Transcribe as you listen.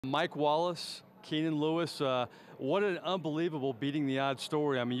Mike Wallace, Keenan Lewis, what an unbelievable beating the odds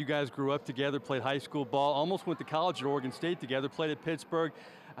story. I mean, you guys grew up together, played high school ball, almost went to college at Oregon State together, played at Pittsburgh.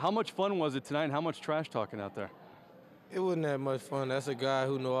 How much fun was it tonight and how much trash talking out there? It wasn't that much fun. That's a guy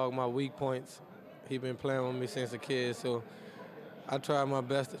who know all my weak points. He been playing with me since a kid, so I tried my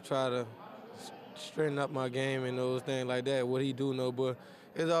best to try to straighten up my game and those things like that, what he do know, but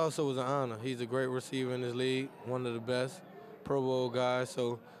it also was an honor. He's a great receiver in this league, one of the best Pro Bowl guys,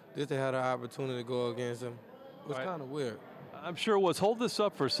 so just to have the opportunity to go against him was kind of weird. I'm sure it was. Hold this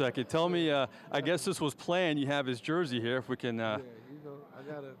up for a second. Tell me, I guess this was planned. You have his jersey here. If we can, yeah,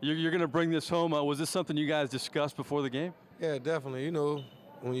 I got it. You're going to bring this home. Was this something you guys discussed before the game? Yeah, definitely. You know,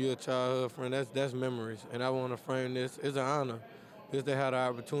 when you're a childhood friend, that's memories, and I want to frame this. It's an honor just to have the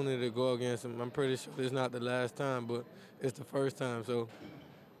opportunity to go against him. I'm pretty sure it's not the last time, but it's the first time, so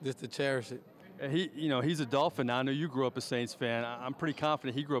just to cherish it. He's a Dolphin. I know you grew up a Saints fan. I'm pretty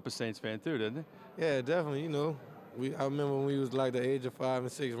confident he grew up a Saints fan too, didn't he? Yeah, definitely. You know, I remember when we was like the age of 5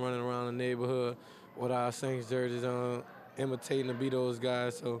 and 6, running around the neighborhood with our Saints jerseys on, imitating to be those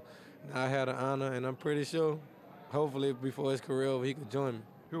guys. So now I had an honor, and I'm pretty sure, hopefully before his career over, he could join me.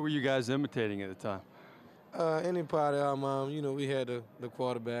 Who were you guys imitating at the time? Anybody, our mom. You know, we had the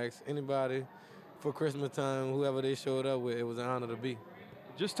quarterbacks. Anybody for Christmas time, whoever they showed up with, it was an honor to be.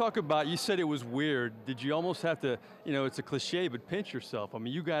 Just talk about, you said it was weird. Did you almost have to, it's a cliche, but pinch yourself? I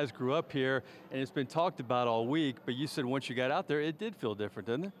mean, you guys grew up here, and it's been talked about all week, but you said once you got out there, it did feel different,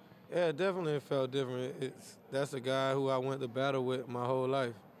 didn't it? Yeah, definitely it felt different. That's a guy who I went to battle with my whole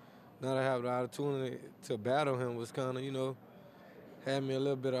life. Now to have the opportunity to battle him was kind of, had me a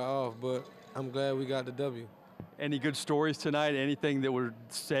little bit off, but I'm glad we got the W. Any good stories tonight? Anything that were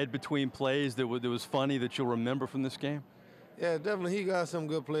said between plays that was funny that you'll remember from this game? Yeah, definitely. He got some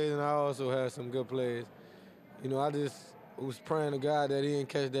good plays, and I also had some good plays. I just was praying to God that he didn't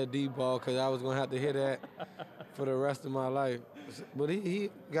catch that deep ball because I was going to have to hit that for the rest of my life. But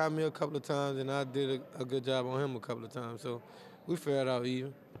he got me a couple of times, and I did a good job on him a couple of times. So we fared out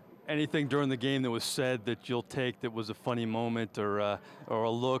even. Anything during the game that was said that you'll take that was a funny moment or a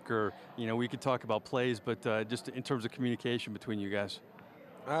look or, we could talk about plays, but just in terms of communication between you guys?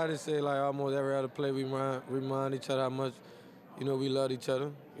 I just say, like, almost every other play we remind each other how much, we love each other.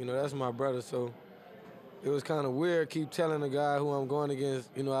 That's my brother, so it was kind of weird keep telling the guy who I'm going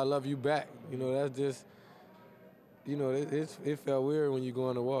against, I love you back. That's just, it felt weird when you go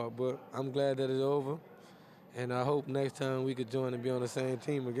on the wall, but I'm glad that it's over, and I hope next time we could join and be on the same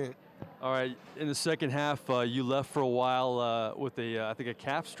team again. All right, in the second half, you left for a while with I think a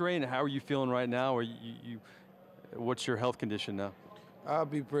calf strain. How are you feeling right now, or what's your health condition now? I'll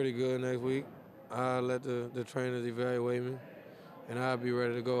be pretty good next week. I'll let the trainers evaluate me, and I'll be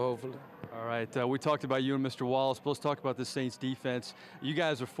ready to go, hopefully. All right, we talked about you and Mr. Wallace, but let's talk about the Saints defense. You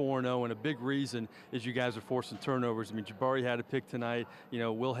guys are 4-0, and a big reason is you guys are forcing turnovers. I mean, Jabari had a pick tonight,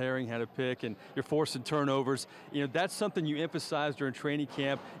 Will Herring had a pick, and you're forcing turnovers. That's something you emphasized during training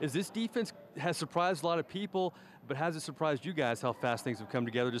camp. Is this defense has surprised a lot of people, but has it surprised you guys how fast things have come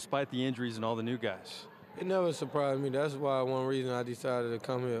together despite the injuries and all the new guys? It never surprised me. That's why one reason I decided to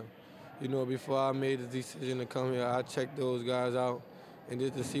come here. Before I made the decision to come here, I checked those guys out and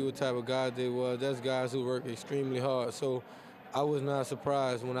just to see what type of guys they were. That's guys who work extremely hard. So I was not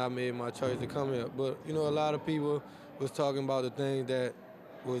surprised when I made my choice to come here. But, a lot of people was talking about the things that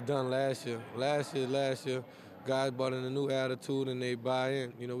was done last year. Last year, guys brought in a new attitude and they buy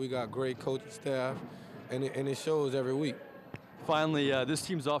in. We got great coaching staff, and it shows every week. Finally, this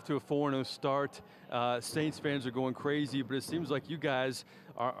team's off to a 4-0 start. Saints fans are going crazy, but it seems like you guys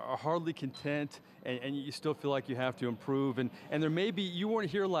are hardly content, and you still feel like you have to improve. And there may be, you weren't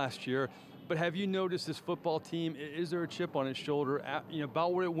here last year, but have you noticed this football team, is there a chip on its shoulder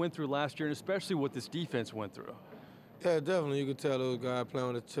about what it went through last year, and especially what this defense went through? Yeah, definitely. You could tell those guys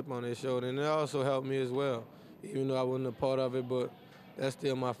playing with a chip on their shoulder, and it also helped me as well, even though I wasn't a part of it, but that's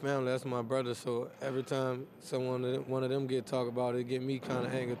still my family, that's my brother, so every time one of them get talked about it get me kind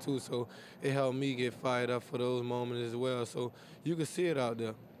of angry too, so it helped me get fired up for those moments as well. So you can see it out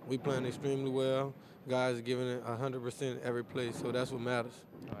there. We playing extremely well. Guys are giving it 100% every play, so that's what matters.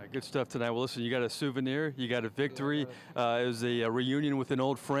 All right, good stuff tonight. Well, listen, you got a souvenir, you got a victory. It was a reunion with an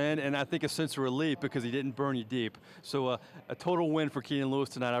old friend, and I think a sense of relief because he didn't burn you deep. So a total win for Keenan Lewis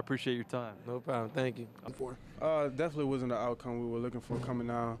tonight. I appreciate your time. No problem. Thank you. Definitely wasn't the outcome we were looking for coming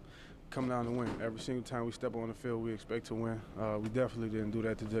down to win. Every single time we step on the field, we expect to win. We definitely didn't do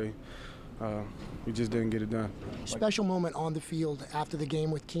that today. We just didn't get it done. Special moment on the field after the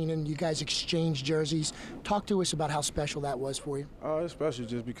game with Keenan. You guys exchanged jerseys. Talk to us about how special that was for you. It's special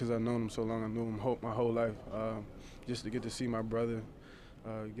just because I've known him so long. I knew him my whole life. Just to get to see my brother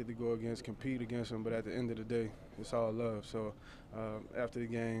You get to go against, compete against them, but at the end of the day, it's all love. So after the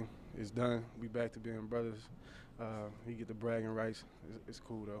game is done, we back to being brothers. You get the bragging rights. It's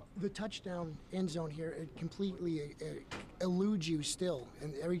cool, though. The touchdown end zone here, it completely eludes you still.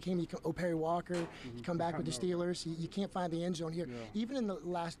 And every game, Perry Walker, you come back with the Steelers, you can't find the end zone here. Yeah. Even in the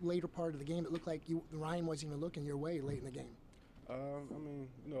later part of the game, it looked like Ryan wasn't even looking your way late in the game. I mean,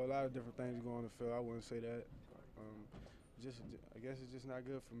 a lot of different things go on the field. I wouldn't say that. I guess it's just not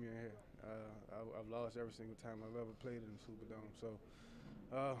good for me in here. I've lost every single time I've ever played in the Superdome.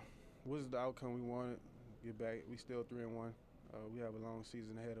 So, what's the outcome we wanted? Get back. We still 3-1. We have a long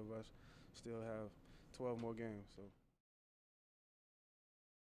season ahead of us. Still have 12 more games. So.